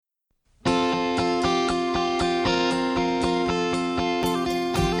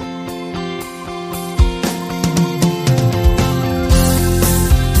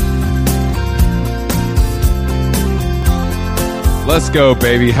Let's go,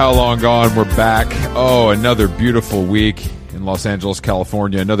 baby. How long gone? We're back. Oh, another beautiful week in Los Angeles,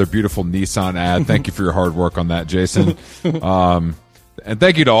 California. Another beautiful Nissan ad. Thank you for your hard work on that, Jason. And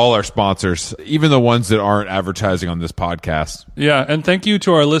thank you to all our sponsors, even the ones that aren't advertising on this podcast. Yeah, and thank you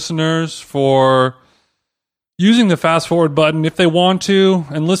to our listeners for using the fast forward button if they want to,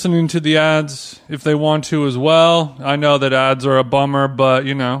 and listening to the ads if they want to as well. I know that ads are a bummer, but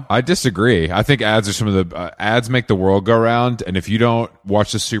you know. I disagree. I think ads are some of the ads make the world go round, and if you don't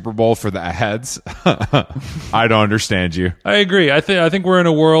watch the Super Bowl for the ads, I don't understand you. I agree. I think we're in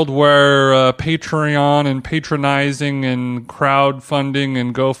a world where Patreon and patronizing and crowdfunding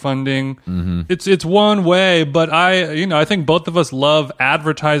and GoFunding, it's one way, but I think both of us love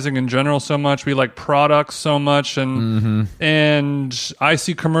advertising in general so much. We like products so much. And I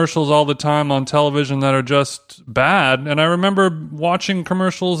see commercials all the time on television that are just bad. And I remember watching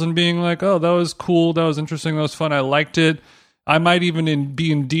commercials and being like, oh, that was cool. That was interesting. That was fun. I liked it. I might even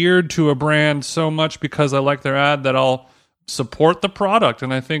be endeared to a brand so much because I like their ad that I'll support the product.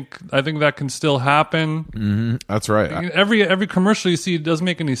 And I think that can still happen. That's right. Every commercial you see doesn't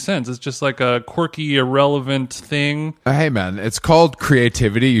make any sense. It's just like a quirky, irrelevant thing. Hey, man, it's called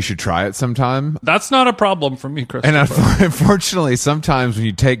creativity. You should try it sometime. That's not a problem for me, Chris. And unfortunately, sometimes when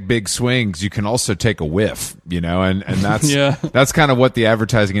you take big swings, you can also take a whiff, and that's that's kind of what the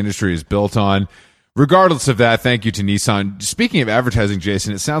advertising industry is built on. Regardless of that, thank you to Nissan. Speaking of advertising,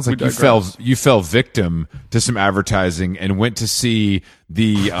 Jason, it sounds like you fell victim to some advertising and went to see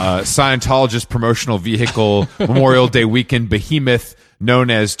the Scientologist promotional vehicle Memorial Day weekend behemoth known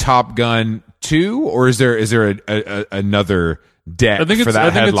as Top Gun 2, or is there another deck for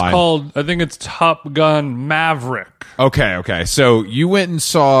that headline? I think it's Top Gun Maverick. Okay. So you went and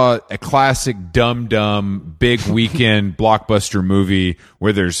saw a classic dumb big weekend blockbuster movie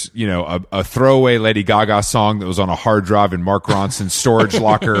where there's, a throwaway Lady Gaga song that was on a hard drive in Mark Ronson's storage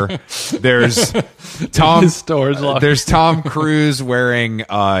locker. There's Tom Cruise wearing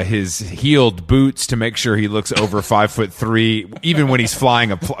his heeled boots to make sure he looks over 5'3", even when he's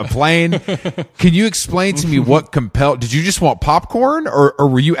flying a plane. Can you explain to me what compelled? Did you just want popcorn, or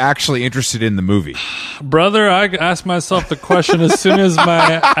were you actually interested in the movie? Brother, I asked myself the question as soon as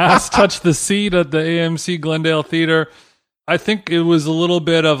my ass touched the seat at the AMC Glendale Theater. I think it was a little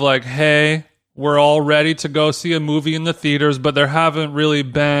bit of like, hey, we're all ready to go see a movie in the theaters, but there haven't really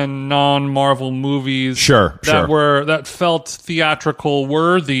been non-Marvel movies that felt theater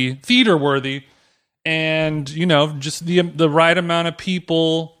worthy, and just the right amount of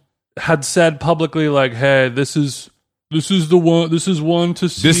people had said publicly like, hey, this is the one. This is one to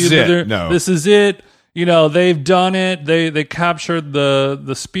see. This is it. This is it. They've done it. They captured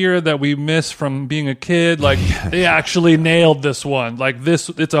the spirit that we miss from being a kid. Like they actually nailed this one. Like this,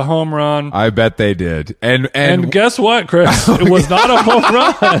 it's a home run. I bet they did. And guess what, Chris? It was not a home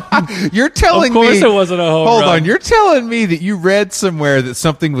run. You're telling me, of course, it wasn't a home run. Hold on, you're telling me that you read somewhere that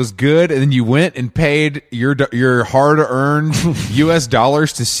something was good, and then you went and paid your hard-earned U.S.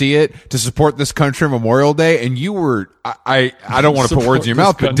 dollars to see it, to support this country on Memorial Day, and you were I don't want to put words in your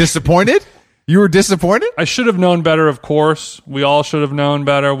mouth, but disappointed. You were disappointed? I should have known better, of course. We all should have known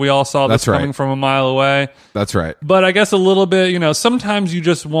better. We all saw this coming from a mile away. That's right. But I guess a little bit, sometimes you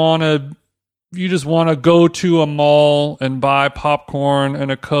just want to go to a mall and buy popcorn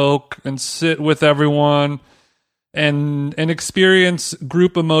and a Coke and sit with everyone and experience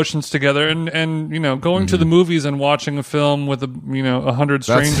group emotions together, and going to the movies and watching a film with 100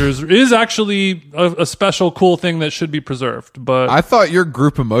 strangers is actually a special cool thing that should be preserved. But I thought your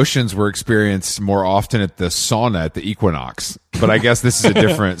group emotions were experienced more often at the sauna at the Equinox, but I guess this is a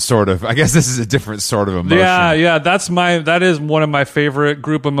different sort of emotion. Yeah, that is one of my favorite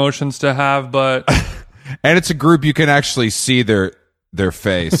group emotions to have, but and it's a group you can actually see their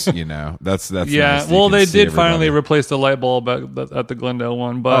face, that's yeah. Nice. Well, they did finally replace the light bulb at the Glendale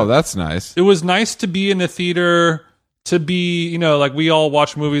one, but that's nice. It was nice to be in a theater, to be like we all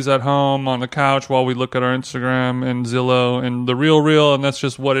watch movies at home on the couch while we look at our Instagram and Zillow and the Real, and that's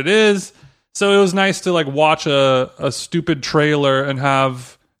just what it is. So it was nice to like watch a stupid trailer and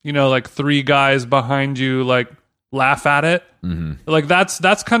have like three guys behind you like laugh at it. Like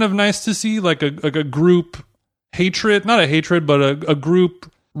that's kind of nice to see, like a group. Not a hatred, but a group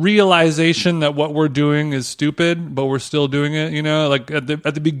realization that what we're doing is stupid, but we're still doing it. Like at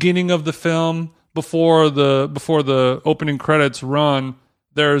the beginning of the film, before the opening credits run,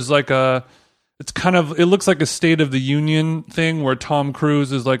 there's like it looks like a State of the Union thing where Tom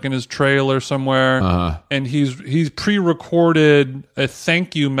Cruise is like in his trailer somewhere, and he's pre-recorded a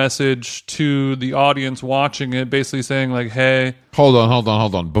thank you message to the audience watching it, basically saying like, hey, hold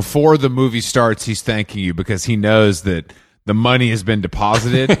on. Before the movie starts, he's thanking you because he knows that The money has been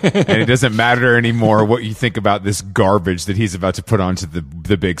deposited, and it doesn't matter anymore what you think about this garbage that he's about to put onto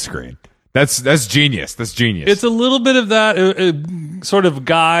the big screen. That's genius. That's genius. It's a little bit of that, sort of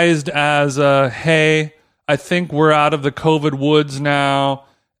guised as, hey, I think we're out of the COVID woods now,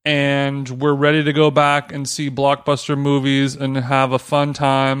 and we're ready to go back and see blockbuster movies and have a fun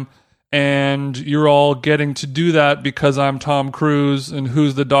time. And you're all getting to do that because I'm Tom Cruise, and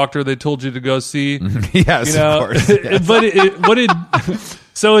who's the doctor they told you to go see? Yes, of course. Yes.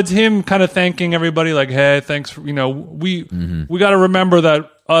 So it's him kind of thanking everybody, like, hey, thanks. We got to remember that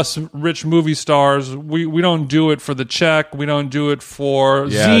us rich movie stars, we don't do it for the check. We don't do it for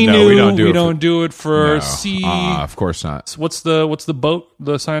Xenu. No, we don't do it for C. Of course not. What's the boat,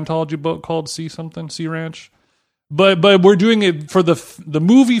 the Scientology boat called? Sea something? Sea Ranch? But we're doing it for the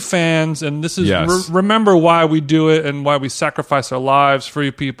movie fans, and this is remember why we do it and why we sacrifice our lives for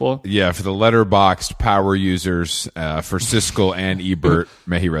you people. Yeah, for the letterboxed power users, for Siskel and Ebert,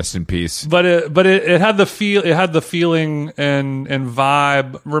 may he rest in peace. But it had the feeling and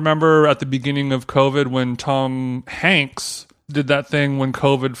vibe. Remember at the beginning of COVID when Tom Hanks did that thing when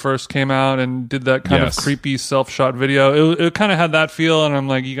COVID first came out and did that kind of creepy self-shot video. It kind of had that feel, and I'm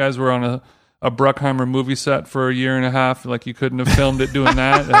like, you guys were on a Bruckheimer movie set for a year and a half. Like, you couldn't have filmed it doing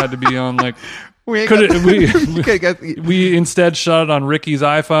that. It had to be on like we instead shot it on Ricky's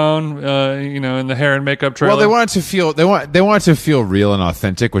iPhone, in the hair and makeup trailer. Well, they wanted to feel real and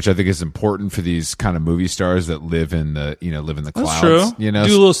authentic, which I think is important for these kind of movie stars that live in the clouds. That's true. Do a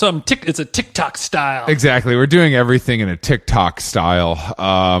little something. It's a TikTok style. Exactly. We're doing everything in a TikTok style.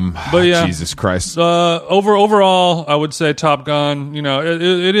 But yeah, Jesus Christ. Overall, I would say Top Gun.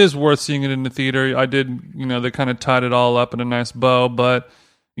 It is worth seeing it in the theater. I did. They kind of tied it all up in a nice bow, but.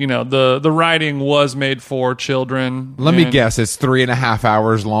 The writing was made for children. Let me guess, it's 3.5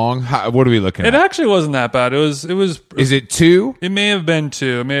 hours long. What are we looking at? It actually wasn't that bad. It was. Is it 2? It may have been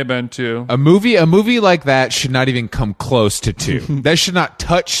 2. A movie like that should not even come close to 2. That should not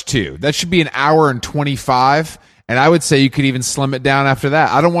touch 2. That should be 1 hour and 25. And I would say you could even slim it down after that.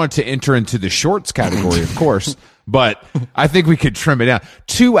 I don't want it to enter into the shorts category, of course. But I think we could trim it down.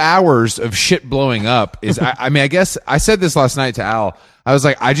 2 hours of shit blowing up is, I guess I said this last night to Al. I was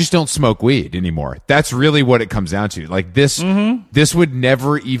like, I just don't smoke weed anymore. That's really what it comes down to. Like this would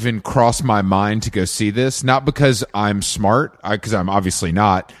never even cross my mind to go see this. Not because I'm smart, because I'm obviously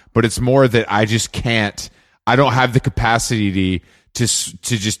not, but it's more that I just can't, I don't have the capacity to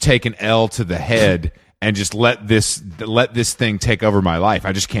just take an L to the head and just let this thing take over my life.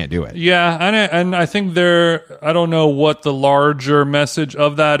 I just can't do it. Yeah, and I think I don't know what the larger message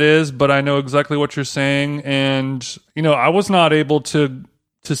of that is, but I know exactly what you're saying. And I was not able to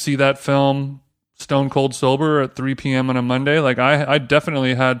see that film stone cold sober at 3 p.m. on a Monday. Like I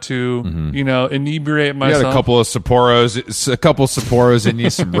definitely had to, inebriate myself. You had a couple of Sapporos in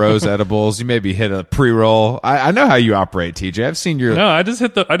you, some Rose edibles. You maybe hit a pre-roll. I know how you operate, TJ. I've seen your. No, I just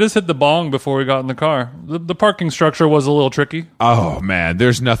hit the bong before we got in the car. The parking structure was a little tricky. Oh man,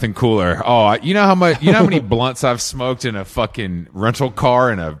 there's nothing cooler. Oh, you know how many blunts I've smoked in a fucking rental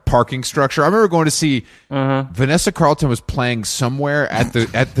car in a parking structure. I remember going to see Vanessa Carlton was playing somewhere at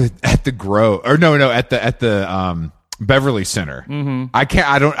the Grove, or no, at the Beverly Center.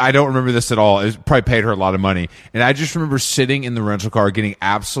 I don't remember this at all. It probably paid her a lot of money, and I just remember sitting in the rental car getting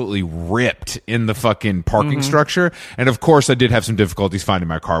absolutely ripped in the fucking parking structure. And of course, I did have some difficulties finding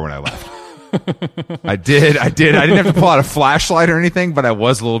my car when I left. I did. I didn't have to pull out a flashlight or anything, but I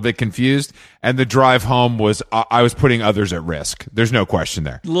was a little bit confused. And the drive home was, I was putting others at risk. There's no question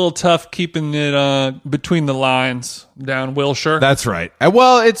there. A little tough keeping it between the lines down Wilshire. That's right.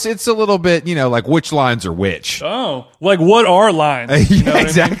 Well, it's a little bit, like which lines are which. Oh, like what are lines? Yeah,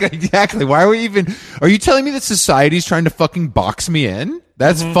 exactly. I mean? Exactly. Why are you telling me that society's trying to fucking box me in?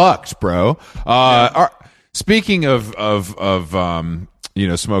 That's fucked, bro. Speaking of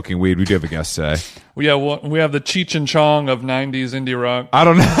smoking weed, we do have a guest today. We have the Cheech and Chong of '90s indie rock. I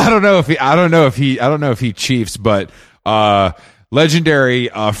don't know if he chiefs, but legendary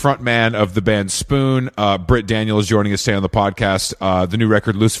frontman of the band Spoon, Britt Daniel, is joining us today on the podcast. The new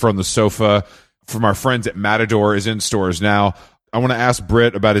record Lucifer on the Sofa from our friends at Matador is in stores now. I want to ask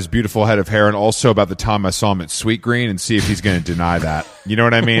Britt about his beautiful head of hair and also about the time I saw him at Sweet Green and see if he's going to deny that. You know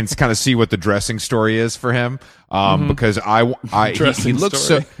what I mean? It's kind of see what the dressing story is for him. Because he looks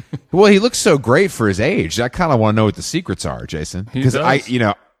so well. He looks so great for his age. I kind of want to know what the secrets are, Jason. Because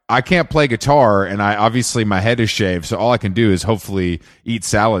I can't play guitar, and obviously my head is shaved, so all I can do is hopefully eat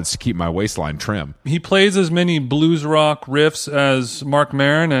salads to keep my waistline trim. He plays as many blues rock riffs as Marc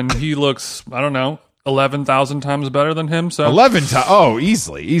Maron, and he looks, I don't know, 11,000 times better than him. So 11 times. Oh,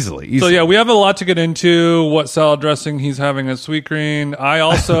 easily. So yeah, we have a lot to get into. What salad dressing he's having at Sweetgreen. I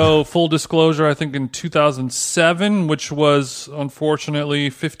also, full disclosure, I think in 2007, which was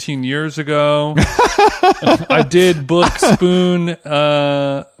unfortunately 15 years ago, I did book Spoon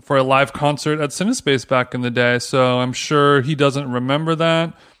for a live concert at Cinespace back in the day. So I'm sure he doesn't remember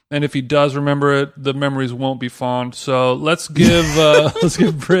that. And if he does remember it, the memories won't be fond. So let's give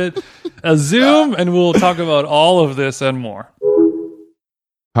Britt a zoom, and we'll talk about all of this and more.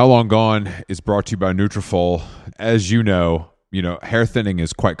 How Long Gone is brought to you by Nutrafol. As you know, hair thinning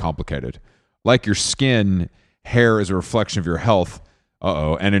is quite complicated. Like your skin, hair is a reflection of your health.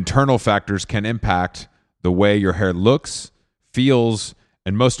 And internal factors can impact the way your hair looks, feels,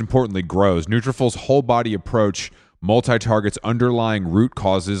 and most importantly, grows. Nutrafol's whole body approach multi-targets underlying root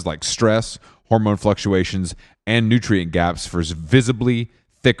causes like stress, hormone fluctuations, and nutrient gaps for visibly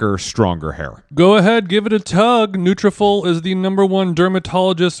thicker, stronger hair. Go ahead, give it a tug. Nutrafol is the #1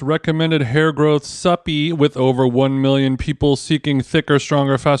 dermatologist recommended hair growth suppy with over 1 million people seeking thicker,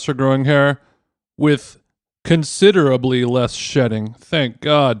 stronger, faster growing hair with considerably less shedding. Thank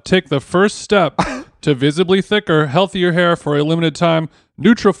God. Take the first step to visibly thicker, healthier hair for a limited time.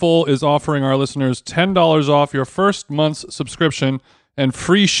 Nutrafol is offering our listeners $10 off your first month's subscription and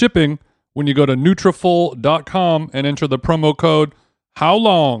free shipping when you go to Nutrafol.com and enter the promo code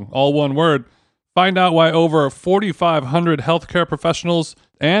HOWLONG, all one word. Find out why over 4,500 healthcare professionals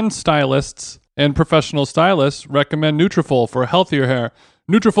and stylists and professional stylists recommend Nutrafol for healthier hair.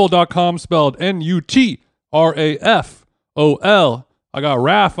 Nutrafol.com, spelled Nutrafol. I got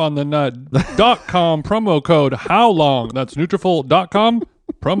RAF on the nut. .com promo code how long. That's Nutrafol.com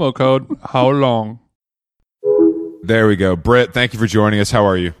promo code how long. There we go. Britt, thank you for joining us. How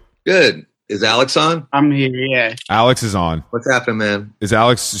are you? Good. Is Alex on? I'm here, yeah. Alex is on. What's happening, man? Is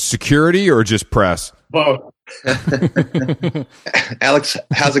Alex security or just press? Both. Alex,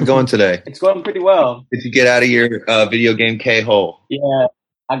 how's it going today? It's going pretty well. Did you get out of your video game K-hole? Yeah,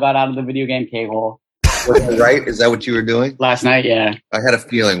 I got out of the video game K-hole. Was that right? Is that what you were doing? Last night, yeah. I had a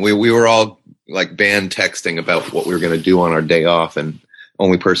feeling. We were all like band texting about what we were going to do on our day off, and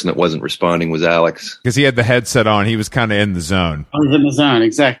only person that wasn't responding was Alex. Because he had the headset on. He was kind of in the zone. I was in the zone,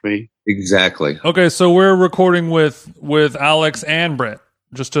 exactly. Exactly. Okay, so we're recording with Alex and Britt,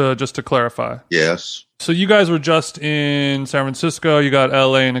 just to clarify. Yes. So you guys were just in San Francisco. You got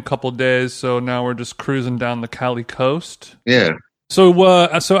LA in a couple days, so now we're just cruising down the Cali coast. Yeah. So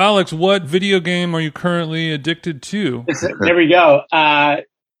Alex, what video game are you currently addicted to? There we go.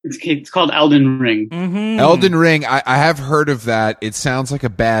 It's called Elden Ring. Mm-hmm. Elden Ring, I have heard of that. It sounds like a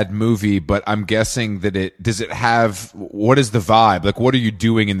bad movie, but I'm guessing that what is the vibe? Like, what are you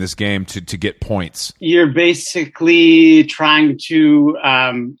doing in this game to get points? You're basically trying to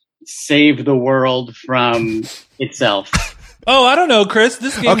save the world from itself. Oh, I don't know, Chris.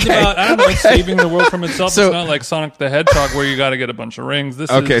 This game's about, saving the world from itself. So, it's not like Sonic the Hedgehog where you got to get a bunch of rings.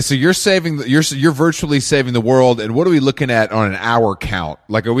 So you're virtually saving the world. And what are we looking at on an hour count?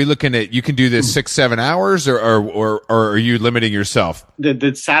 Like, are we looking at, you can do this 6-7 hours or are you limiting yourself?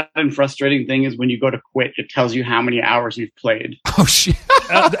 The sad and frustrating thing is when you go to quit, it tells you how many hours you've played. Oh, shit.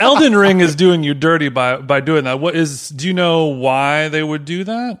 Elden Ring is doing you dirty by doing that. Do you know why they would do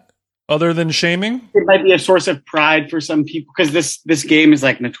that? Other than shaming? It might be a source of pride for some people because this game is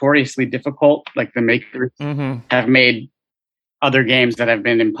like notoriously difficult. Like the makers have made other games that have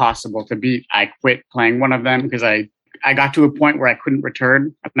been impossible to beat. I quit playing one of them because I got to a point where I couldn't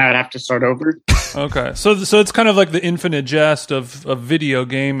return and I would have to start over. Okay. So it's kind of like the infinite jest of video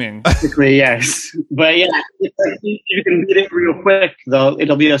gaming. Basically, yes. But yeah, you can beat it real quick, though.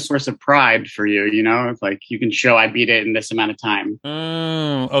 It'll be a source of pride for you, you know? It's like you can show I beat it in this amount of time.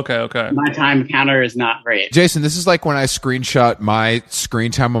 Okay. My time counter is not great. Jason, this is like when I screenshot my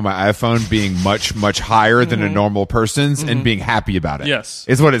screen time on my iPhone being much, much higher than a normal person's and being happy about it. Yes.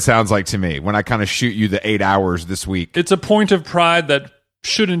 Is what it sounds like to me when I kind of shoot you the 8 hours this week. It's a point of pride that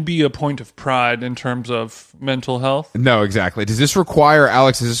shouldn't be a point of pride in terms of mental health. No, exactly. Does this require,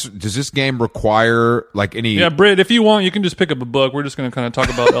 Alex, does this game require like any... Yeah, Britt, if you want, you can just pick up a book. We're just going to kind of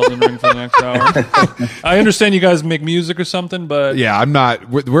talk about Elden Ring for the next hour. I understand you guys make music or something, but... Yeah, I'm not...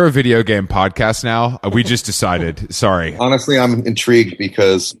 We're a video game podcast now. We just decided. Sorry. Honestly, I'm intrigued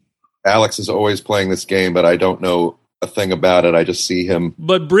because Alex is always playing this game, but I don't know a thing about it. I just see him.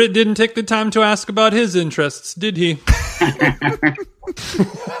 But Britt didn't take the time to ask about his interests, did he?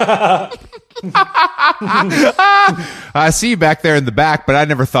 I see you back there in the back, but I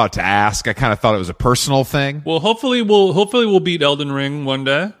never thought to ask. I kind of thought it was a personal thing. Well, hopefully we'll beat Elden Ring one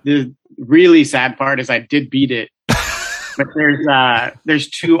day. The really sad part is I did beat it. But there's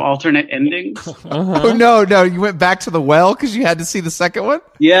 2 alternate endings. Oh no! You went back to the well because you had to see the second one.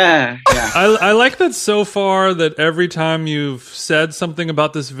 Yeah. I like that so far that every time you've said something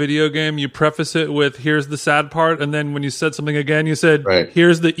about this video game, you preface it with "Here's the sad part," and then when you said something again, you said,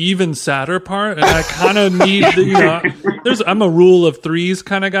 "Here's the even sadder part." And I kind of need, I'm a rule of threes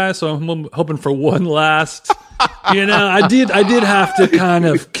kind of guy, so I'm hoping for one last. I did have to kind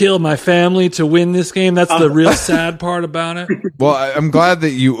of kill my family to win this game. That's the real sad part about it. Well, I'm glad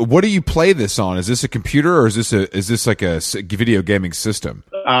that what do you play this on? Is this a computer or is this like a video gaming system?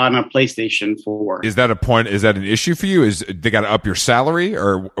 On a PlayStation 4. Is that an issue for you? Is they got to up your salary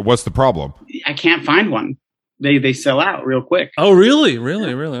or what's the problem? I can't find one. They sell out real quick. Oh, really?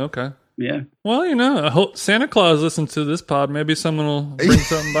 Really? Okay. Yeah. Well, I hope Santa Claus listens to this pod. Maybe someone will bring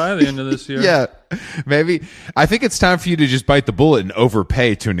something by the end of this year. Yeah, maybe. I think it's time for you to just bite the bullet and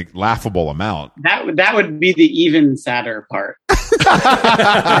overpay to a laughable amount. That would be the even sadder part.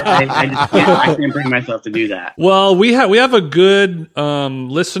 I can't bring myself to do that. Well, we have a good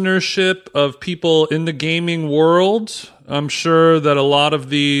listenership of people in the gaming world. I'm sure that a lot of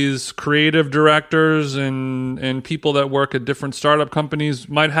these creative directors and people that work at different startup companies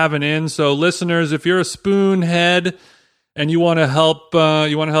might have an in. So, listeners, if you're a spoon head and you want to help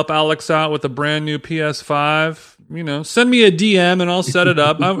Alex out with a brand new PS5, send me a DM and I'll set it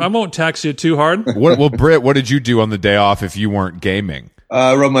up. I won't tax you too hard. Well, Britt, what did you do on the day off if you weren't gaming?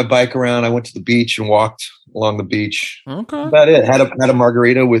 I rode my bike around. I went to the beach and walked along the beach. Okay, that's about it. Had a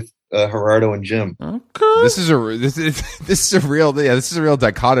margarita with Gerardo and Jim. Okay, this is a real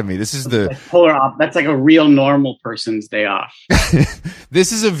dichotomy. This is the polar opposite. That's like a real normal person's day off.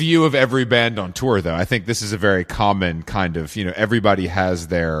 This is a view of every band on tour, though. I think this is a very common kind of, everybody has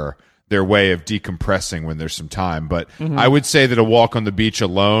their way of decompressing when there's some time. But I would say that a walk on the beach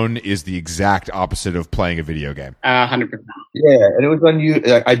alone is the exact opposite of playing a video game. 100%. Yeah, and it was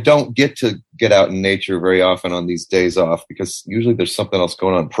unusual. I don't get to get out in nature very often on these days off because usually there's something else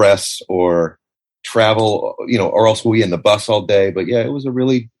going on, press or travel, or else we'll be in the bus all day. But yeah, it was a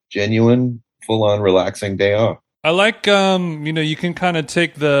really genuine, full-on relaxing day off. I like, you can kind of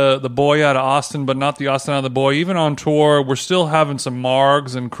take the boy out of Austin, but not the Austin out of the boy. Even on tour, we're still having some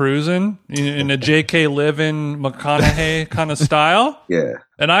margs and cruising in a J.K. Livin, McConaughey kind of style. Yeah.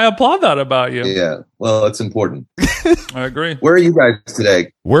 And I applaud that about you. Yeah. Well, it's important. I agree. Where are you guys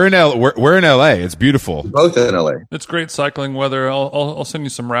today? We're in LA. It's beautiful. We're both in LA. It's great cycling weather. I'll send you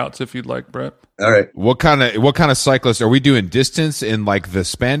some routes if you'd like, Brett. All right. What kind of cyclist are we doing? Distance in like the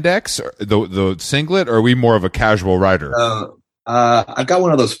spandex, or the singlet, or are we more of a casual rider? I've got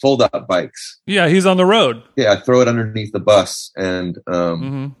one of those fold-out bikes. Yeah, he's on the road. Yeah, I throw it underneath the bus, and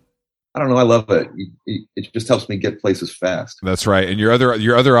I don't know. I love it. It just helps me get places fast. That's right. And your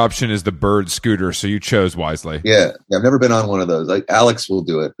other option is the Bird scooter. So you chose wisely. Yeah. I've never been on one of those. Alex will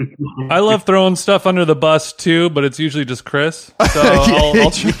do it. I love throwing stuff under the bus too, but it's usually just Chris. So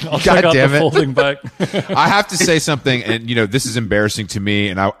I'll check out the folding bike. I have to say something, and this is embarrassing to me,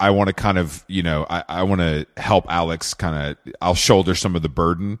 and I want to kind of I want to help Alex. I'll shoulder some of the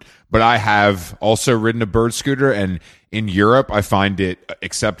burden, but I have also ridden a Bird scooter, and in Europe, I find it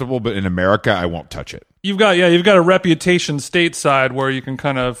acceptable, but in America, I won't touch it. You've got a reputation stateside where you can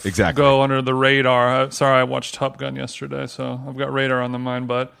kind of go under the radar. Sorry, I watched Top Gun yesterday, so I've got radar on the mind.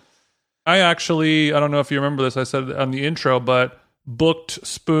 But I don't know if you remember this, I said it on the intro, but booked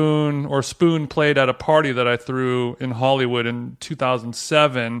Spoon played at a party that I threw in Hollywood in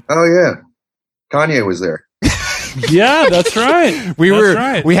 2007. Oh, yeah. Kanye was there. Yeah, that's right. We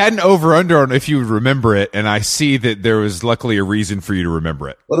had an over-under on if you would remember it, and I see that there was luckily a reason for you to remember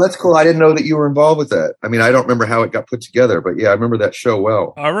it. Well, that's cool. I didn't know that you were involved with that. I mean, I don't remember how it got put together, but yeah, I remember that show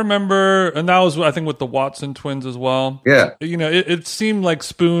well. I remember, and that was, I think, with the Watson twins as well. Yeah. It seemed like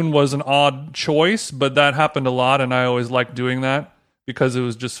Spoon was an odd choice, but that happened a lot, and I always liked doing that, because it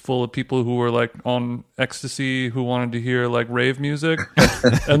was just full of people who were like on ecstasy, who wanted to hear like rave music.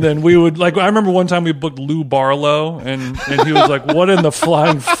 And then we would I remember one time we booked Lou Barlow, and he was like, what in the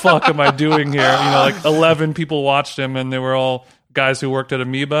flying fuck am I doing here? 11 people watched him, and they were all guys who worked at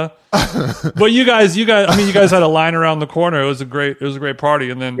Amoeba. But you guys had a line around the corner. It was a great party.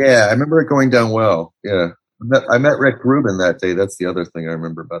 And then, yeah, I remember it going down well. Yeah. I met Rick Rubin that day. That's the other thing I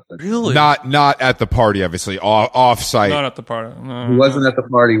remember about that. Really? Not at the party, obviously. Off-site. Not at the party. No, he wasn't at the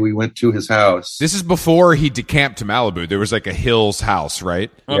party. We went to his house. This is before he decamped to Malibu. There was like a Hills house, right?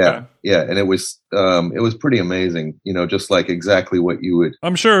 Okay. Yeah, and it was pretty amazing. Just like exactly what you would.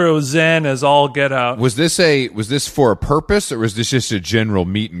 I'm sure it was zen as all get out. Was this for a purpose, or was this just a general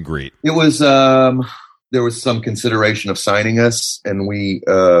meet and greet? It was. There was some consideration of signing us, and we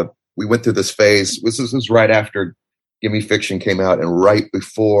went through this phase. This was right after Gimme Fiction came out, and right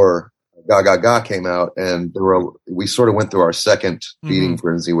before Ga Ga Ga came out, and we sort of went through our second feeding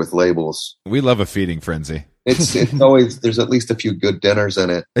frenzy with labels. We love a feeding frenzy. It's always, there's at least a few good dinners in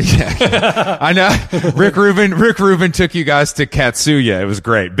it. Yeah, I know. Rick Rubin took you guys to Katsuya. It was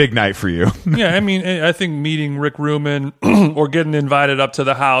great. Big night for you. Yeah, I mean, I think meeting Rick Rubin or getting invited up to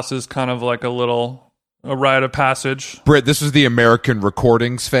the house is kind of like a rite of passage. Britt, this was the American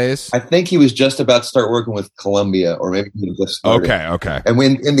Recordings phase. I think he was just about to start working with Columbia, or maybe he just started. Okay. And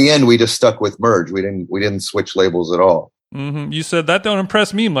in the end, we just stuck with Merge. We didn't switch labels at all. Mm-hmm. You said that don't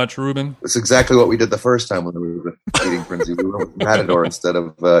impress me much, Rubin. It's exactly what we did the first time when we were Feeding Frenzy. We went with Matador instead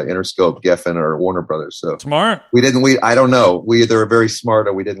of Interscope, Geffen, or Warner Brothers. So smart. I don't know. We either were very smart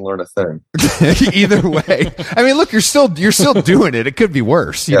or we didn't learn a thing. Either way, I mean, look, you're still doing it. It could be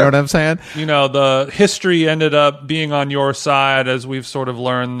worse. You know what I'm saying? You know, the history ended up being on your side, as we've sort of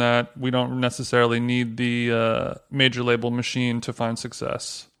learned that we don't necessarily need the major label machine to find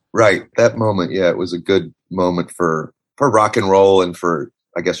success. Right. That moment, it was a good moment for rock and roll and for,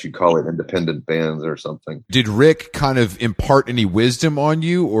 I guess you'd call it, independent bands or something. Did Rick kind of impart any wisdom on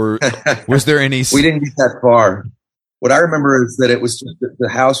you, or was there any? We didn't get that far. What I remember is that it was just, the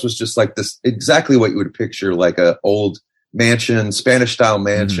house was just like this, exactly what you would picture, like a old mansion, Spanish style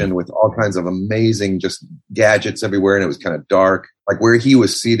mansion with all kinds of amazing just gadgets everywhere. And it was kind of dark. Like where he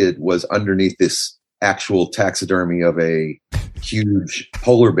was seated was underneath this actual taxidermy of a huge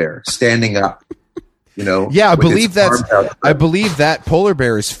polar bear standing up. You know, I believe that polar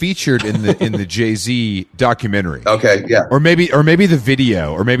bear is featured in the Jay-Z documentary. Okay, yeah, or maybe the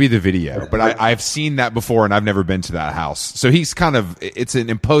video. But I've seen that before, and I've never been to that house. So he's it's an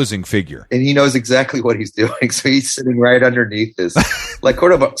imposing figure, and he knows exactly what he's doing. So he's sitting right underneath this, like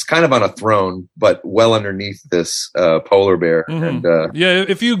it's kind of on a throne, but well underneath this polar bear. Mm-hmm. And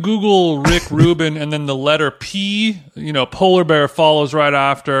if you Google Rick Rubin and then the letter P, polar bear follows right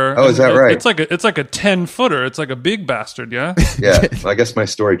after. Oh, is that right? It's like a 10-footer. It's like a big bastard, yeah? Yeah, I guess my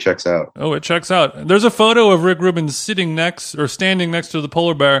story checks out. Oh, it checks out. There's a photo of Rick Rubin standing next to the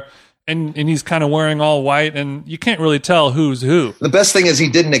polar bear, and he's kind of wearing all white, and you can't really tell who's who. The best thing is he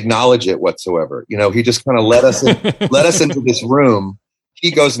didn't acknowledge it whatsoever. He just kind of let us into this room. He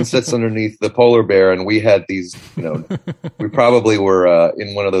goes and sits underneath the polar bear, and we had these, we probably were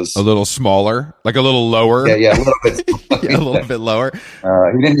in one of those. A little smaller, like a little lower. Yeah, a little bit. A little bit lower.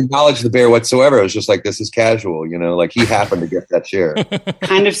 He didn't acknowledge the bear whatsoever. It was just like, this is casual, like he happened to get that chair.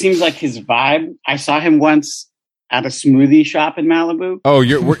 Kind of seems like his vibe. I saw him once at a smoothie shop in Malibu. Oh,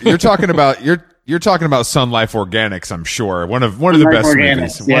 you're talking about You're talking about Sun Life Organics, I'm sure. One of the best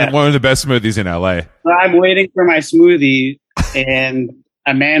smoothies. Yeah. One of the best smoothies in LA. So I'm waiting for my smoothie, and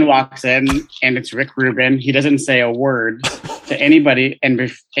a man walks in, and it's Rick Rubin. He doesn't say a word to anybody, and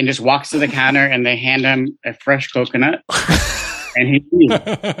just walks to the counter, and they hand him a fresh coconut, and he eats.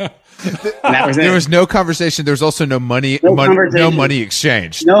 And that was it. There was no conversation. There was also no money. No money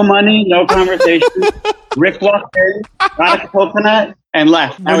exchanged. No money. No conversation. Rick walked in, got a coconut, and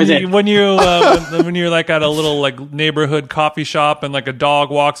left. That was it. When you're like at a little like neighborhood coffee shop, and like a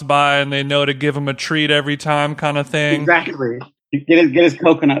dog walks by, and they know to give him a treat every time, kind of thing. Exactly. Get his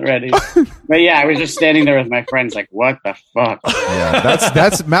coconut ready. But yeah, I was just standing there with my friends like, what the fuck? Yeah,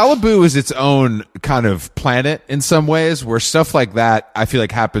 that's Malibu is its own kind of planet in some ways, where stuff like that I feel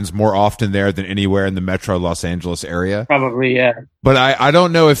like happens more often there than anywhere in the metro Los Angeles area. Probably, yeah. But I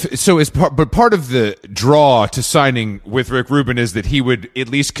don't know if so. But part of the draw to signing with Rick Rubin is that he would at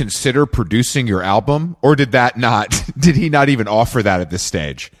least consider producing your album, or did he not even offer that at this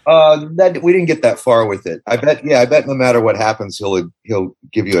stage? That we didn't get that far with it. I bet no matter what happens, he'll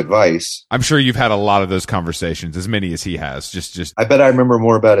give you advice. I'm sure you've had a lot of those conversations, as many as he has. Just I bet I remember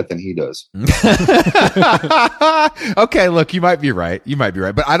more about it than he does. Okay, look, you might be right.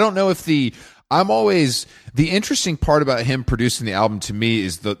 But I don't know if the interesting part about him producing the album to me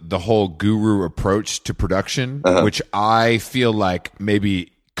is the whole guru approach to production, which I feel like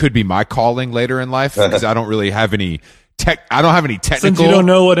maybe could be my calling later in life, because I don't really have any I don't have any technical. Since you don't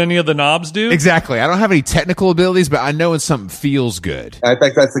know what any of the knobs do? Exactly. I don't have any technical abilities, but I know when something feels good. I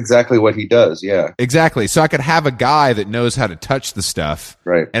think that's exactly what he does, yeah. Exactly. So I could have a guy that knows how to touch the stuff.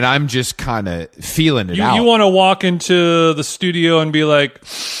 Right. And I'm just kind of feeling it out. You want to walk into the studio and be like,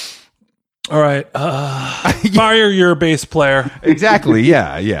 all right, fire your bass player. Exactly.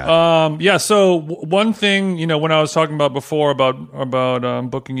 Yeah. So one thing, when I was talking about before about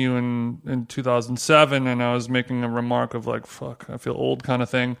booking you in 2007, and I was making a remark of like, fuck, I feel old kind of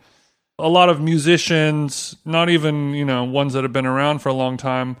thing. A lot of musicians, not even, ones that have been around for a long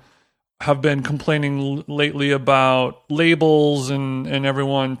time, have been complaining lately about labels and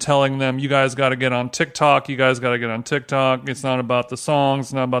everyone telling them, you guys got to get on TikTok. You guys got to get on TikTok. It's not about the songs.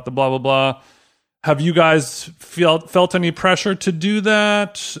 It's not about the blah, blah, blah. Have you guys felt any pressure to do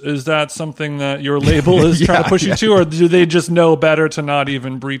that? Is that something that your label is trying to push you to, or do they just know better to not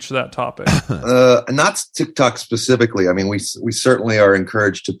even breach that topic? Not TikTok specifically. I mean, we certainly are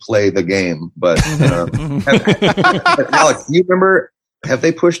encouraged to play the game, but Alex, do you remember? Have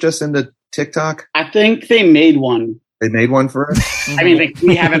they pushed us into TikTok? I think they made one. They made one for us? I mean,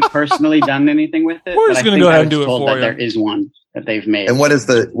 we haven't personally done anything with it. We're just going to go ahead and do it for you. There is one that they've made. And what's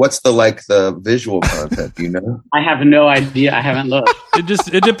the visual content? Do you know? I have no idea. I haven't looked.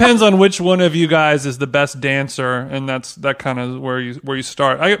 It depends on which one of you guys is the best dancer, and that kind of where you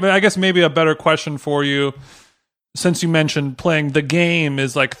start. I guess maybe a better question for you, since you mentioned playing the game,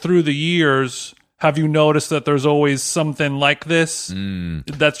 is like through the years, have you noticed that there's always something like this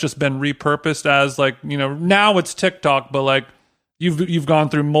that's just been repurposed as, like, you know, now it's TikTok, but like you've gone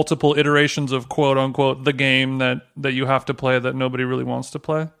through multiple iterations of quote unquote the game that you have to play that nobody really wants to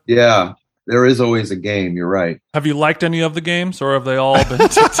play? Yeah, there is always a game. You're right. Have you liked any of the games, or have they all been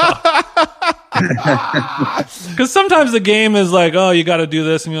TikTok? Because sometimes the game is like, oh, you got to do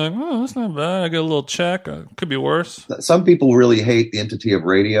this, and you're like, oh, that's not bad. I get a little check. Could be worse. Some people really hate the entity of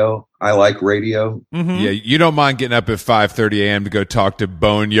radio. I like radio. Mm-hmm. Yeah, you don't mind getting up at 5:30 a.m. to go talk to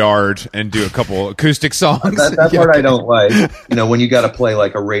Boneyard and do a couple acoustic songs. That part I don't like. You know, when you got to play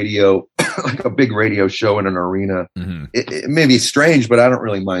like a radio, like a big radio show in an arena, it may be strange, but I don't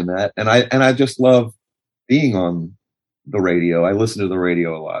really mind that. And I just love being on the radio. I listen to the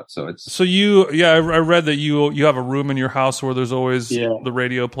radio a lot, so it's. So I read that you have a room in your house where there's always the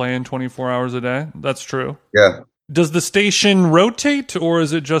radio playing 24 hours a day. That's true. Yeah. Does the station rotate, or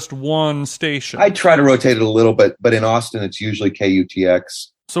is it just one station? I try to rotate it a little bit, but in Austin, it's usually KUTX.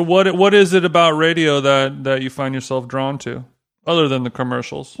 So what is it about radio that you find yourself drawn to, other than the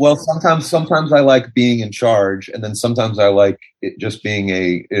commercials? Well, sometimes I like being in charge, and then sometimes I like it just being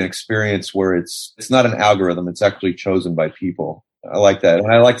an experience where it's not an algorithm; it's actually chosen by people. I like that,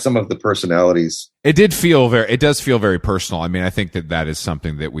 and I like some of the personalities. It does feel very personal. I mean, I think that is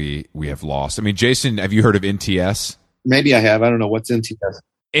something that we have lost. I mean, Jason, have you heard of NTS? Maybe I have. I don't know what's NTS.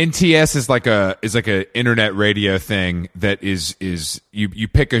 NTS is like a internet radio thing that is you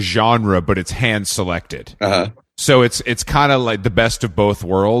pick a genre, but it's hand selected. So it's kind of like the best of both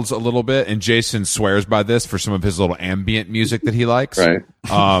worlds a little bit. And Jason swears by this for some of his little ambient music that he likes. Right.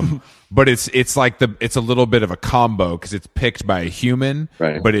 But it's like it's a little bit of a combo because it's picked by a human,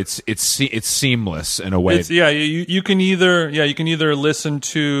 right? But it's seamless in a way. You can either listen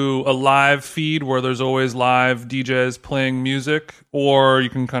to a live feed where there's always live DJs playing music, or you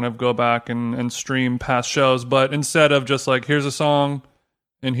can kind of go back and stream past shows. But instead of just like, here's a song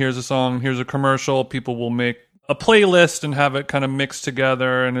and here's a song, here's a commercial, people will make a playlist and have it kind of mixed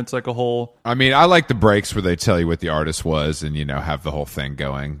together, and it's like a whole. I mean, I like the breaks where they tell you what the artist was, and have the whole thing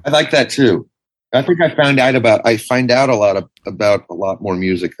going. I like that too. I think I find out a lot about a lot more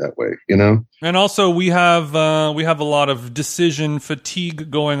music that way, And also, we have a lot of decision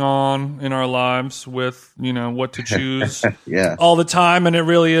fatigue going on in our lives with what to choose all the time, and it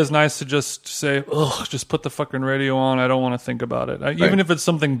really is nice to just say, "Ugh, just put the fucking radio on. I don't want to think about it, even if it's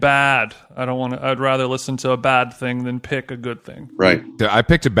something bad. I'd rather listen to a bad thing than pick a good thing." Right. I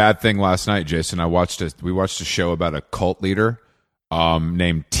picked a bad thing last night, Jason. We watched a show about a cult leader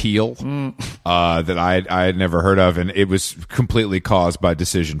named Teal that I had never heard of, and it was completely caused by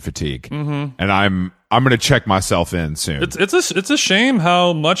decision fatigue. And I'm going to check myself in soon. It's a shame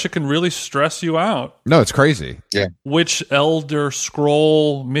how much it can really stress you out. No, it's crazy. Yeah. Which Elder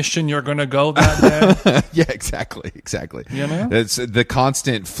Scroll mission you're going to go that day? Yeah, exactly. It's the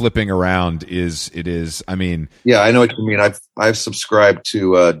constant flipping around is. I mean, yeah, I know what you mean. I've subscribed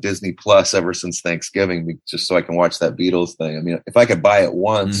to Disney Plus ever since Thanksgiving, just so I can watch that Beatles thing. I mean, if I could buy it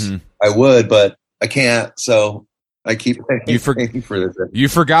once, I would, but I can't. So I keep paying for this. You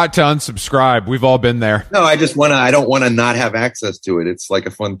forgot to unsubscribe. We've all been there. No, I don't want to not have access to it. It's like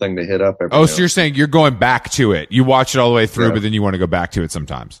a fun thing to hit up every day. So you're saying you're going back to it. You watch it all the way through, but then you want to go back to it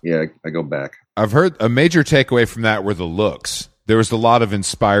sometimes. Yeah, I go back. I've heard a major takeaway from that were the looks. There was a lot of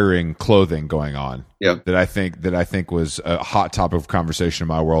inspiring clothing going on. Yeah. That I think was a hot topic of conversation in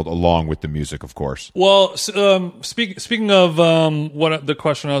my world, along with the music, of course. Well, speaking of what the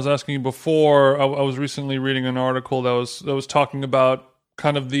question I was asking you before, I was recently reading an article that was talking about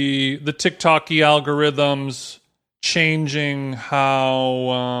kind of the TikTok-y algorithms changing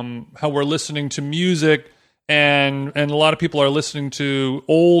how we're listening to music, and a lot of people are listening to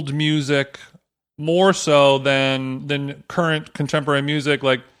old music more so than current contemporary music.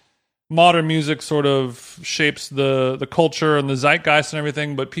 Like modern music sort of shapes the culture and the zeitgeist and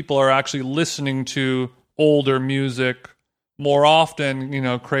everything, but people are actually listening to older music more often, you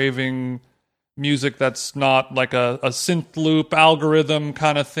know, craving music that's not like a synth loop algorithm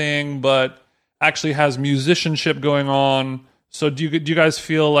kind of thing, but actually has musicianship going on. So do you guys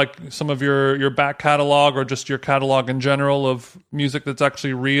feel like some of your back catalog or just your catalog in general of music that's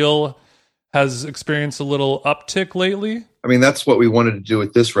actually real has experienced a little uptick lately? I mean, that's what we wanted to do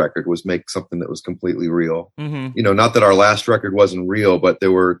with this record, was make something that was completely real. Mm-hmm. You know, not that our last record wasn't real, but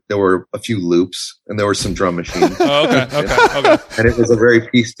there were a few loops and there were some drum machines. Oh, okay. And it was a very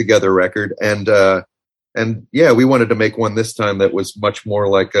pieced together record. And yeah, we wanted to make one this time that was much more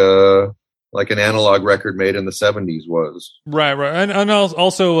like an analog record made in the 70s was. Right. And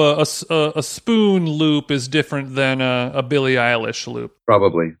also a spoon loop is different than a Billie Eilish loop.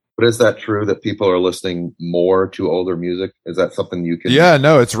 Probably. But is that true that people are listening more to older music? Is that something you can... Yeah,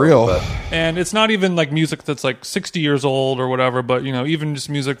 no, it's real. And it's not even like music that's like 60 years old or whatever, but, you know, even just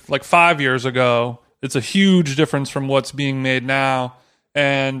music like 5 years ago, it's a huge difference from what's being made now.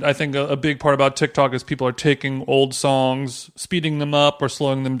 And I think a big part about TikTok is people are taking old songs, speeding them up or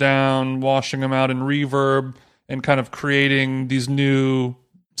slowing them down, washing them out in reverb, and kind of creating these new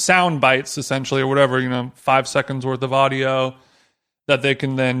sound bites, essentially, or whatever, you know, 5 seconds worth of audio that they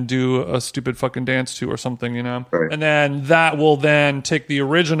can then do a stupid fucking dance to or something, you know? Right. And then that will then take the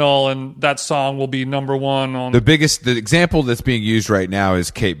original, and that song will be number one on... The example that's being used right now is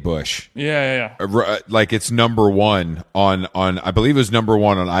Kate Bush. Yeah. Like, it's number one on I believe it was number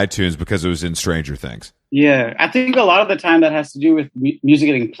one on iTunes because it was in Stranger Things. Yeah, I think a lot of the time that has to do with music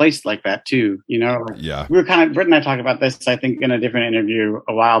getting placed like that too. You know, yeah. We were Britt and I talked about this, I think, in a different interview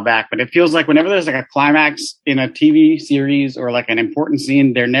a while back. But it feels like whenever there's like a climax in a TV series or like an important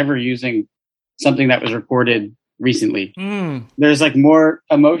scene, they're never using something that was recorded recently. There's like more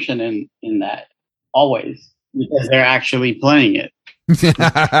emotion in that always because they're actually playing it,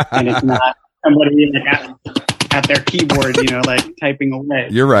 and it's not somebody at their keyboard, you know, like typing away.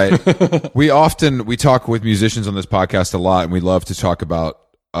 You're right. We talk with musicians on this podcast a lot, and we love to talk about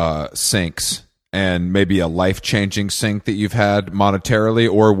syncs and maybe a life-changing sync that you've had monetarily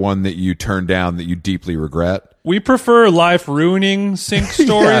or one that you turned down that you deeply regret. We prefer life-ruining sync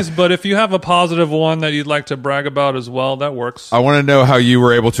stories, yeah. But if you have a positive one that you'd like to brag about as well, that works. I want to know how you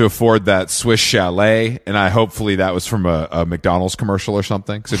were able to afford that Swiss Chalet, and hopefully that was from a McDonald's commercial or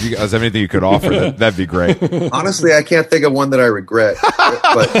something. So if you guys have anything you could offer, that'd be great. Honestly, I can't think of one that I regret.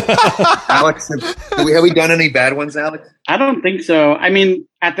 But Alex, have we done any bad ones, Alex? I don't think so. I mean,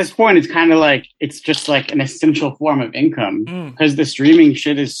 at this point, it's kind of like it's just like an essential form of income because the streaming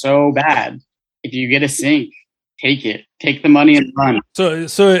shit is so bad. If you get a sync, take it. Take the money and run.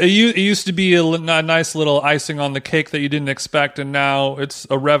 So it used to be a nice little icing on the cake that you didn't expect, and now it's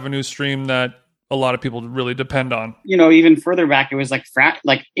a revenue stream that a lot of people really depend on. You know, even further back, it was like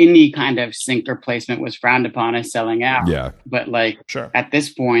any kind of sync replacement was frowned upon as selling out. Yeah. But like sure. At this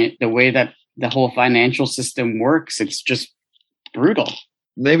point, the way that the whole financial system works, it's just brutal.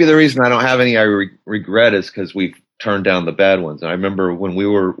 Maybe the reason I don't have any I regret is because we've turned down the bad ones. I remember when we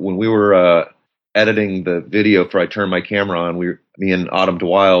were editing the video for I Turned My Camera On, me and Autumn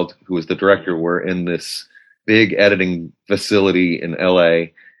DeWild, who was the director, were in this big editing facility in LA,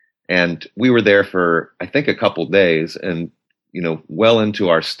 and we were there for I think a couple days, and you know, well into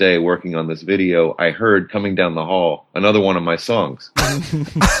our stay working on this video, I heard coming down the hall another one of my songs,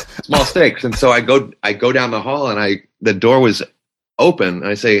 Small Stakes. And so I go down the hall, and the door was open, and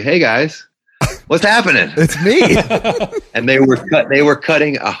I say, "Hey guys, what's happening?" It's me. And they were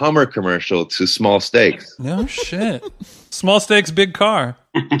cutting a Hummer commercial to Small Stakes. No shit. Small Stakes, big car.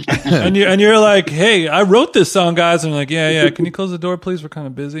 and you're like, "Hey, I wrote this song, guys." And I'm like, yeah. Can you close the door, please? We're kind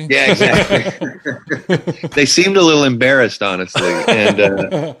of busy. Yeah, exactly. They seemed a little embarrassed, honestly, and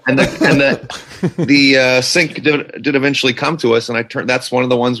the sync did eventually come to us, and that's one of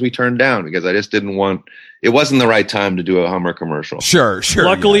the ones we turned down because I just didn't want. It wasn't the right time to do a Hummer commercial. Sure.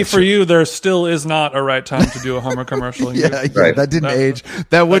 Luckily for you, there still is not a right time to do a Hummer commercial. Yeah, right. That didn't age.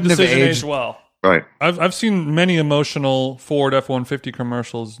 That wouldn't have aged well. Right. I've seen many emotional Ford F-150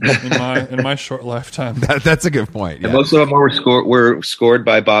 commercials in my short lifetime. That's a good point. Yeah. And most of them were scored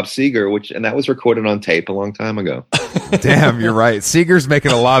by Bob Seger, and that was recorded on tape a long time ago. Damn, you're right. Seger's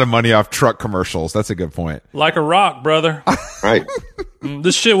making a lot of money off truck commercials. That's a good point. Like a rock, brother. Right.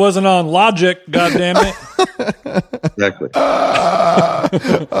 This shit wasn't on Logic, goddammit. Exactly.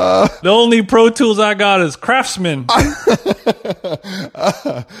 The only Pro Tools I got is Craftsman.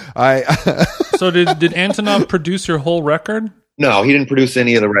 So did Antonov produce your whole record? No, he didn't produce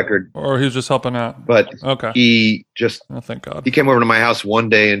any of the record. Or he was just helping out? But okay. He just, oh, thank God. He came over to my house one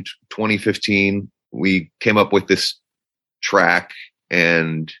day in 2015. We came up with this track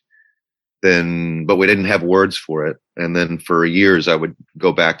but we didn't have words for it. And then for years I would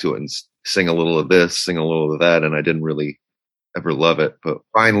go back to it and sing a little of this, sing a little of that. And I didn't really ever love it. But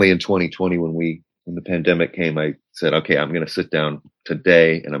finally in 2020, when the pandemic came, I said, okay, I'm going to sit down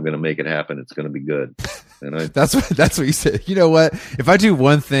today and I'm going to make it happen. It's going to be good. And that's what you said. You know what? If I do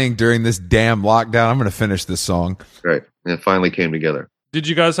one thing during this damn lockdown, I'm going to finish this song. Right. And it finally came together. Did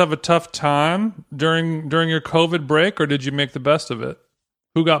you guys have a tough time during your COVID break, or did you make the best of it?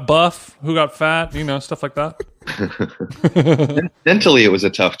 Who got buff? Who got fat? Stuff like that. Mentally, it was a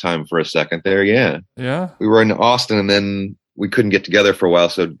tough time for a second there. Yeah. Yeah. We were in Austin and then we couldn't get together for a while.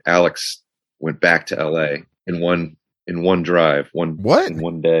 So Alex went back to LA in one drive, in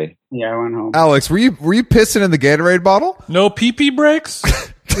one day. Yeah, I went home. Alex, were you pissing in the Gatorade bottle? No pee-pee breaks?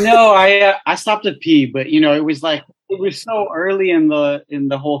 No, I stopped at pee, but it was so early in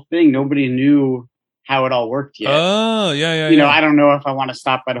the whole thing. Nobody knew how it all worked yet. Oh, yeah. I don't know if I want to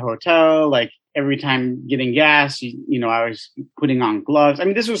stop at a hotel. Like every time getting gas, I was putting on gloves. I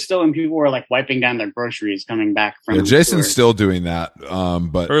mean, this was still when people were like wiping down their groceries coming back from. Yeah, Jason's still doing that.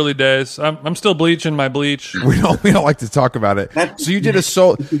 But early days, I'm still bleaching my bleach. We don't like to talk about it. So you did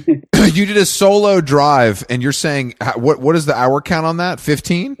a solo drive, and you're saying what is the hour count on that?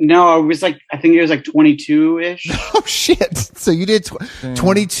 15? No, I think it was like 22-ish. Oh shit! So you did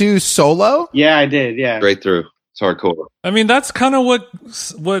 22 solo? Yeah, I did. Yeah, straight through. It's hardcore. I mean, that's kind of what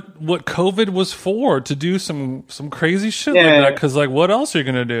COVID was for, to do some crazy shit like that. Because what else are you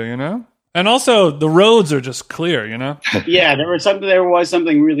gonna do? And also the roads are just clear. Yeah, there was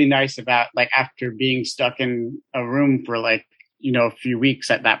something really nice about after being stuck in a room for a few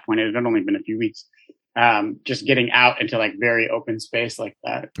weeks. At that point, it had only been a few weeks. Just getting out into very open space like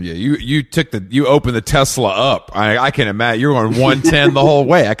that. Yeah, you opened the Tesla up. I can imagine you're going 110 the whole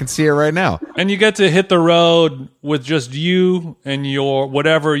way. I can see it right now. And you get to hit the road with just you and your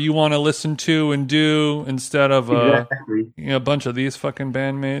whatever you want to listen to and do, instead of a bunch of these fucking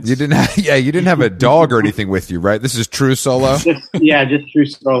bandmates. You didn't have a dog or anything with you, right? This is true solo. Just true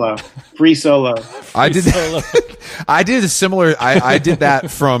solo, free solo. I did a similar. I did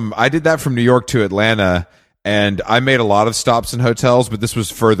that from New York to Atlanta. And I made a lot of stops in hotels, but this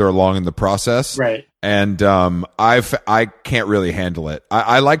was further along in the process. Right. And I can't really handle it.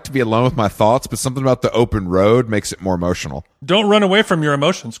 I like to be alone with my thoughts, but something about the open road makes it more emotional. Don't run away from your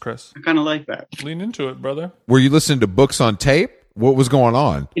emotions, Chris. I kind of like that. Lean into it, brother. Were you listening to books on tape? What was going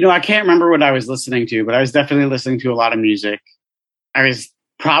on? I can't remember what I was listening to, but I was definitely listening to a lot of music. I was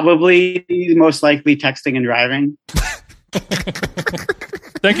probably most likely texting and driving.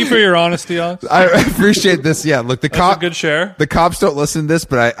 Thank you for your honesty, Alex. I appreciate this. Yeah, look, That's a good share. The cops don't listen to this,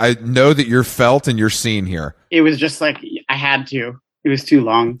 but I know that you're felt and you're seen here. It was just I had to. It was too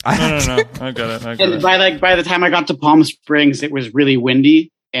long. No. I got it. And by the time I got to Palm Springs, it was really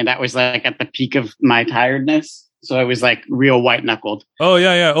windy, and that was at the peak of my tiredness. So I was real white knuckled. Oh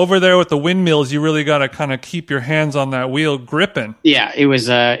yeah. Over there with the windmills, you really got to kind of keep your hands on that wheel gripping. Yeah, it was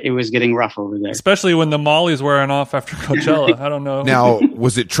getting rough over there. Especially when the Molly's wearing off after Coachella. I don't know. Now,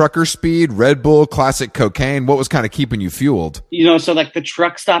 was it trucker speed, Red Bull, classic cocaine? What was kind of keeping you fueled? So the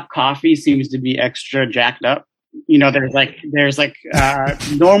truck stop coffee seems to be extra jacked up. There's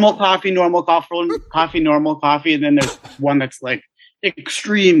normal coffee, normal coffee, and then there's one that's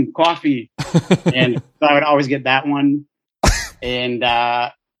extreme coffee, and so I would always get that one, and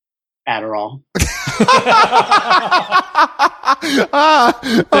Adderall.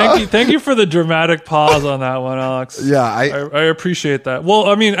 Thank you for the dramatic pause on that one, Alex. Yeah, I appreciate that. Well,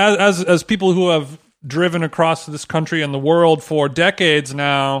 I mean, as people who have driven across this country and the world for decades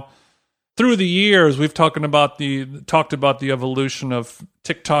now, through the years, we've talked about the evolution of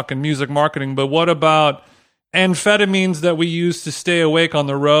TikTok and music marketing. But what about amphetamines that we use to stay awake on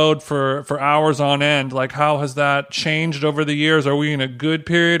the road for hours on end? How has that changed over the years? Are we in a good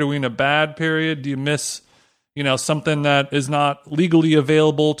period? Are we in a bad period? Do you miss, something that is not legally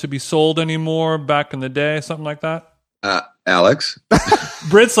available to be sold anymore back in the day? Something like that? Alex?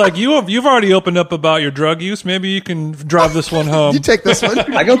 Brit's you've already opened up about your drug use. Maybe you can drive this one home. You take this one.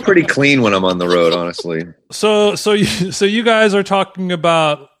 I go pretty clean when I'm on the road, honestly. So you guys are talking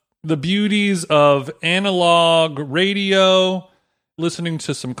about the beauties of analog radio, listening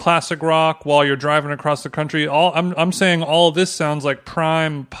to some classic rock while you're driving across the country. I'm saying all of this sounds like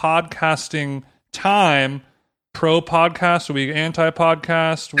prime podcasting time. Pro podcast? Are we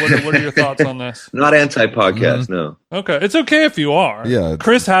anti-podcast? What are your thoughts on this? Not anti-podcast, no. Okay. It's okay if you are. Yeah.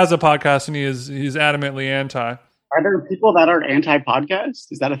 Chris has a podcast and he's adamantly anti. Are there people that are anti-podcast?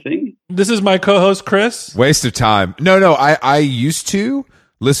 Is that a thing? This is my co-host, Chris. Waste of time. No, I used to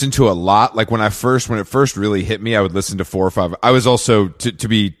listen to a lot. Like when it first really hit me, I would listen to 4 or 5. I was also, to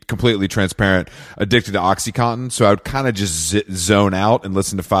be completely transparent, addicted to OxyContin. So I would kind of just zone out and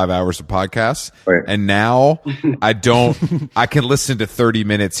listen to 5 hours of podcasts. Right. And now I can listen to 30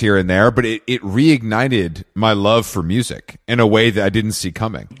 minutes here and there, but it reignited my love for music in a way that I didn't see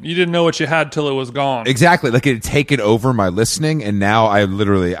coming. You didn't know what you had till it was gone. Exactly. Like it had taken over my listening. And now I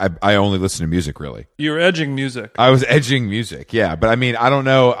only listen to music, really. You're edging music. I was edging music. Yeah. But I mean, I don't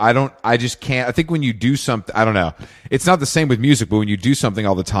know. I just can't. I think when you do something, I don't know. It's not the same with music, but when you do something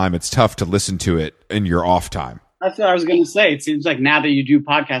all the time, it's tough to listen to it in your off time. That's what I was going to say. It seems like now that you do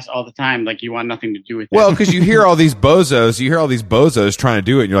podcasts all the time, like you want nothing to do with it. Well, because you hear all these bozos trying to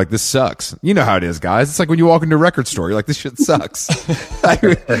do it, and you're like, this sucks. You know how it is, guys. It's like when you walk into a record store, you're like, this shit sucks.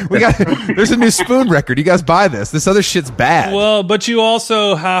 There's a new Spoon record. You guys buy this. This other shit's bad. Well, but you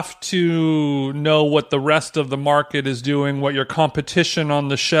also have to know what the rest of the market is doing, what your competition on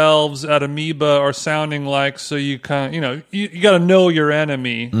the shelves at Amoeba are sounding like, so you kind of, you got to know your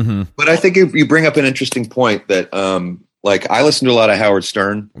enemy. Mm-hmm. But I think you bring up an interesting point that like I listen to a lot of Howard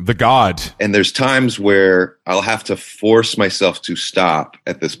Stern, the God, and there's times where I'll have to force myself to stop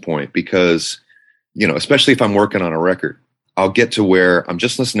at this point because, especially if I'm working on a record, I'll get to where I'm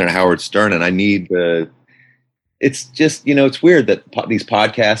just listening to Howard Stern and I need it's just, it's weird that these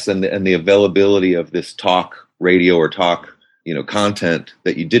podcasts and the availability of this talk radio or talk, content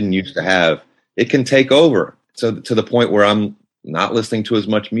that you didn't used to have, it can take over. So to the point where I'm not listening to as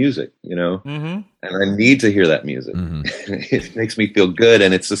much music, and I need to hear that music. Mm-hmm. It makes me feel good.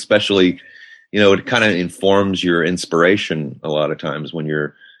 And it's especially, it kind of informs your inspiration a lot of times when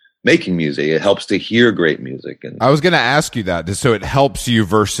you're making music. It helps to hear great music. And I was going to ask you that. So it helps you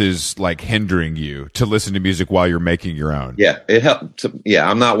versus like hindering you to listen to music while you're making your own. Yeah, it helps. Yeah,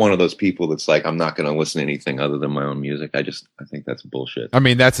 I'm not one of those people that's like, I'm not going to listen to anything other than my own music. I think that's bullshit. I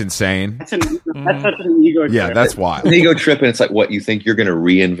mean, that's insane. That's such an ego trip. Yeah, that's wild. An ego trip, and it's like, what, you think you're going to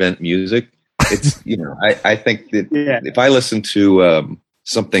reinvent music? It's, I think that if I listen to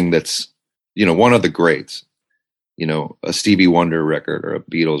something that's, one of the greats, a Stevie Wonder record or a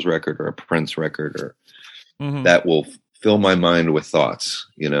Beatles record or a Prince record, or that will fill my mind with thoughts,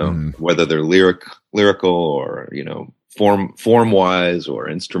 whether they're lyrical or, form wise or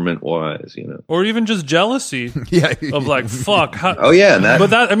instrument wise, or even just jealousy of like, fuck. Oh yeah.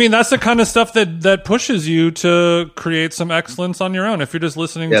 That's the kind of stuff that pushes you to create some excellence on your own. If you're just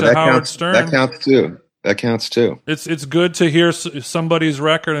listening to Howard Stern, that counts too. It's good to hear somebody's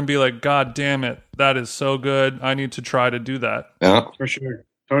record and be like, God damn it, that is so good. I need to try to do that. Yeah, for sure.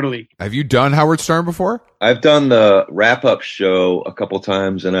 Totally. Have you done Howard Stern before? I've done the wrap-up show a couple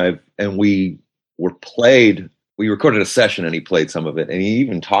times, and we recorded a session, and he played some of it, and he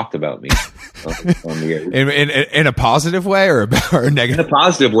even talked about me on the air. In a positive way or a negative? In a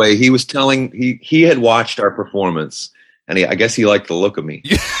positive way. He was telling he had watched our performance, and I guess he liked the look of me,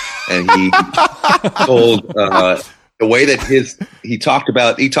 and he told the way that he talked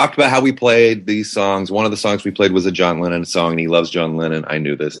about how we played these songs. One of the songs we played was a John Lennon song, and he loves John Lennon. I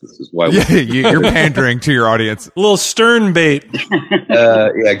knew this. This is why. You're pandering to your audience. A little Stern bait. Yeah,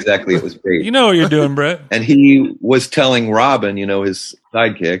 exactly. It was bait. You know what you're doing, Brett. And he was telling Robin, his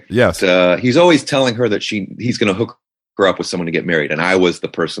sidekick. Yes. He's always telling her that he's going to hook her up with someone to get married, and I was the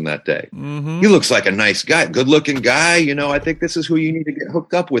person that day. Mm-hmm. He looks like a nice guy, good-looking guy. I think this is who you need to get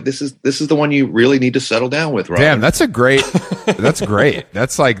hooked up with. This is the one you really need to settle down with, Robin. Damn, that's great. That's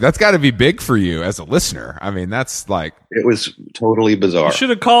that's got to be big for you as a listener. I mean, that's like, it was totally bizarre. You should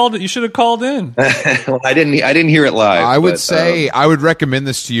have called in. Well, I didn't hear it live. I would say I would recommend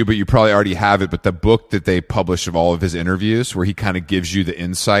this to you, but you probably already have it. But the book that they published of all of his interviews, where he kind of gives you the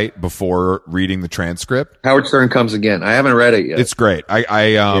insight before reading the transcript. Howard Stern Comes Again. I haven't read it yet. It's great. I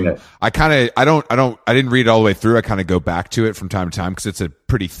didn't read it all the way through. I kind of go back to it from time to time because it's a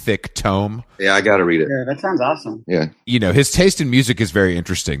pretty thick tome. Yeah, I got to read it. Yeah, that sounds awesome. Yeah. His taste in music is very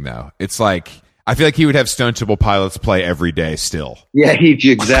interesting, though. It's like, I feel like he would have Stone Temple Pilots play every day still. Yeah,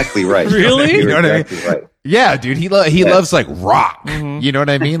 you're exactly right. Really? You know what exactly I mean? Right. Yeah, dude. He loves like rock. Mm-hmm. You know what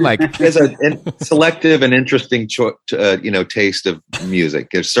I mean? Like, he has a selective and interesting taste of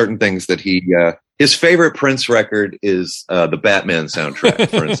music. There's certain things that his favorite Prince record is the Batman soundtrack,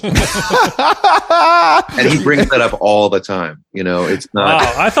 for instance. And he brings that up all the time. It's not.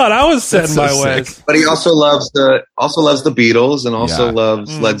 Wow, I thought I was setting my ways. But he also loves the Beatles and also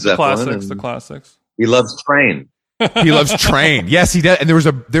loves Led Zeppelin. The classics. He loves Train. He loves Train. Yes, he does. And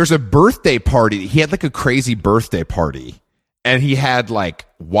there's a birthday party. He had like a crazy birthday party and he had like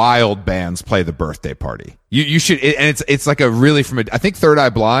wild bands play the birthday party. You should, and it's like a really I think Third Eye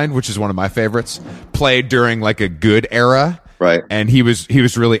Blind, which is one of my favorites, played during like a good era. Right. And he was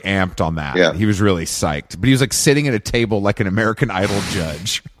really amped on that. Yeah. He was really psyched. But he was like sitting at a table like an American Idol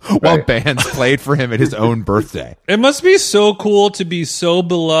judge while bands played for him at his own birthday. It must be so cool to be so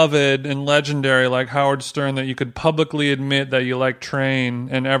beloved and legendary like Howard Stern that you could publicly admit that you like Train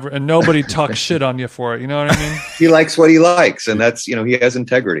and nobody talks shit on you for it. You know what I mean? He likes what he likes, and that's, he has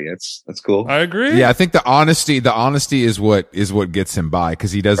integrity. That's cool. I agree. Yeah, I think the honesty is what gets him by,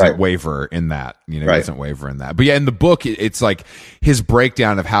 because he doesn't waver in that. He doesn't waver in that. But yeah, in the book, it's like his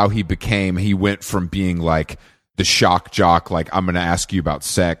breakdown of how he went from being like the shock jock, like I'm going to ask you about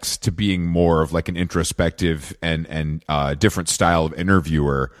sex, to being more of like an introspective and different style of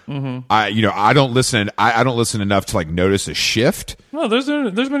interviewer. Mm-hmm. I don't listen enough to like notice a shift. No, there's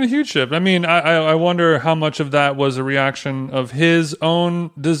been a huge shift. I mean, I wonder how much of that was a reaction of his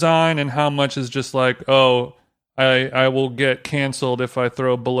own design and how much is just like, oh, I will get canceled if I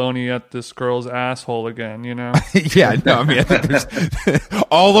throw baloney at this girl's asshole again, Yeah, no, I mean, I think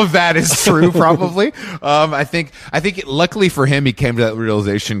all of that is true, probably. I think luckily for him, he came to that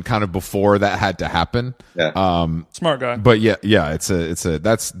realization kind of before that had to happen. Yeah. Smart guy. But yeah,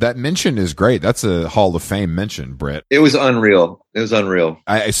 that mention is great. That's a Hall of Fame mention, Britt. It was unreal.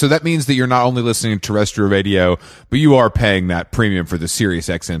 So that means that you're not only listening to terrestrial radio, but you are paying that premium for the Sirius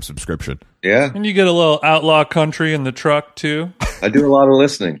XM subscription. Yeah. And you get a little outlaw country in the truck, too. I do a lot of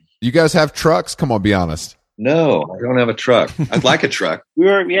listening. You guys have trucks? Come on, be honest. No, I don't have a truck. I'd like a truck. We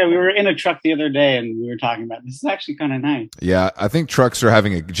were in a truck the other day, and we were talking about this is actually kind of nice. Yeah, I think trucks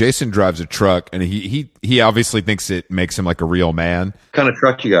are Jason drives a truck, and he obviously thinks it makes him like a real man. What kind of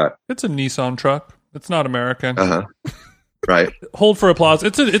truck you got? It's a Nissan truck. It's not American. Uh-huh. Right. Hold for applause.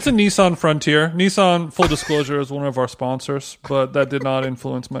 It's a Nissan Frontier. Nissan, full disclosure, is one of our sponsors, but that did not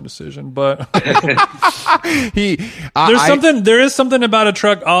influence my decision. But there is something about a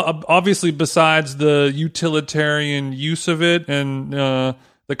truck, obviously, besides the utilitarian use of it and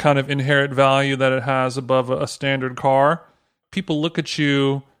the kind of inherent value that it has above a standard car. People look at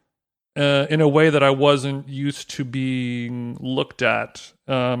you in a way that I wasn't used to being looked at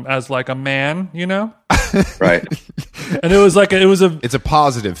as like a man, Right. And it's a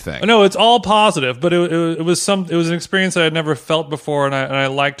positive thing. No, it's all positive, but it was an experience that I'd never felt before, and I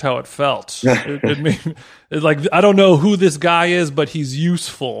liked how it felt. It's like, I don't know who this guy is, but he's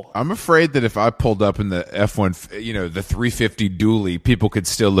useful. I'm afraid that if I pulled up in the F1, the 350 dually, people could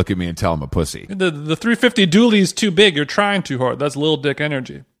still look at me and tell I'm a pussy. The 350 dually is too big. You're trying too hard. That's little dick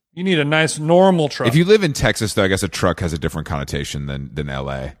energy. You need a nice normal truck. If you live in Texas, though, I guess a truck has a different connotation than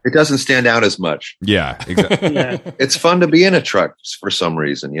LA. It doesn't stand out as much. Yeah, exactly. Yeah. It's fun to be in a truck for some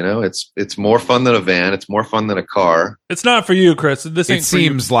reason. It's more fun than a van. It's more fun than a car. It's not for you, Chris. This ain't it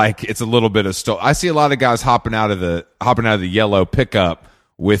seems like it's a little bit of I see a lot of guys hopping out of the yellow pickup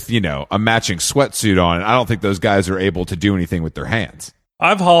with a matching sweatsuit on, and I don't think those guys are able to do anything with their hands.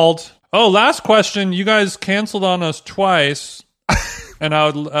 I've hauled. Oh, last question. You guys canceled on us twice. And I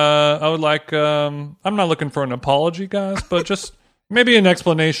would like, I'm not looking for an apology, guys, but just maybe an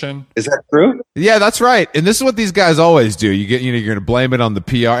explanation. Is that true? Yeah, that's right. And this is what these guys always do. You're going to blame it on the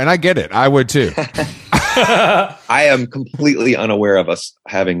PR, and I get it. I would too. I am completely unaware of us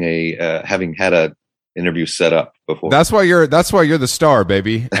having had a interview set up before. That's why you're the star,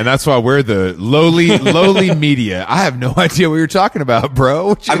 baby, and that's why we're the lowly media. I have no idea what you're talking about,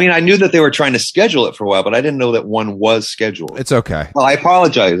 bro. I mean, I knew that they were trying to schedule it for a while, but I didn't know that one was scheduled. It's okay. Well, I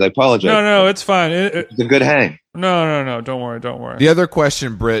apologize. No, it's fine. It's a good hang. No. Don't worry. The other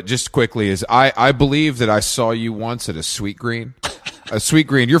question, Britt, just quickly, is I believe that I saw you once at a Sweet Green. A Sweet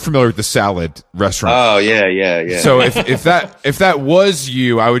Green. You're familiar with the salad restaurant. Oh yeah. So if that was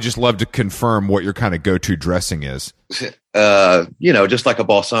you, I would just love to confirm what your kind of go-to dressing is. Just like a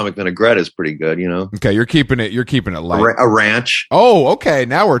balsamic vinaigrette is pretty good. Okay, you're keeping it light. A ranch. Oh, okay.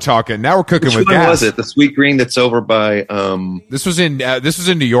 Now we're talking. Now we're cooking Which with one gas. was it? The Sweet Green that's over by. This was in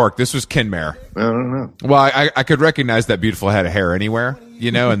New York. This was Kenmare. I don't know. Well, I could recognize that beautiful head of hair anywhere.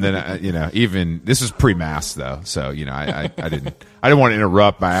 And then even this is pre-mass though, so I didn't want to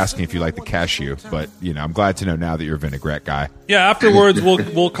interrupt by asking if you like the cashew, but I'm glad to know now that you're a vinaigrette guy. Yeah, afterwards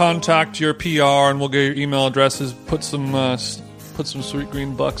we'll contact your PR and we'll get your email addresses. Put some Sweet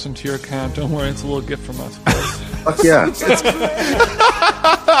Green bucks into your account. Don't worry, it's a little gift from us. Fuck yeah!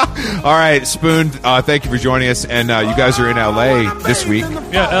 All right, Spoon. Thank you for joining us, and you guys are in LA this week.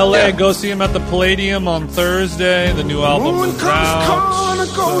 Yeah, LA. Yeah. Go see him at the Palladium on Thursday. The new album is out.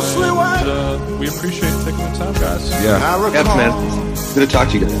 And, we appreciate you taking the time, guys. Yeah, man. Good to talk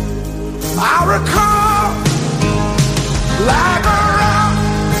to you guys. I recall like a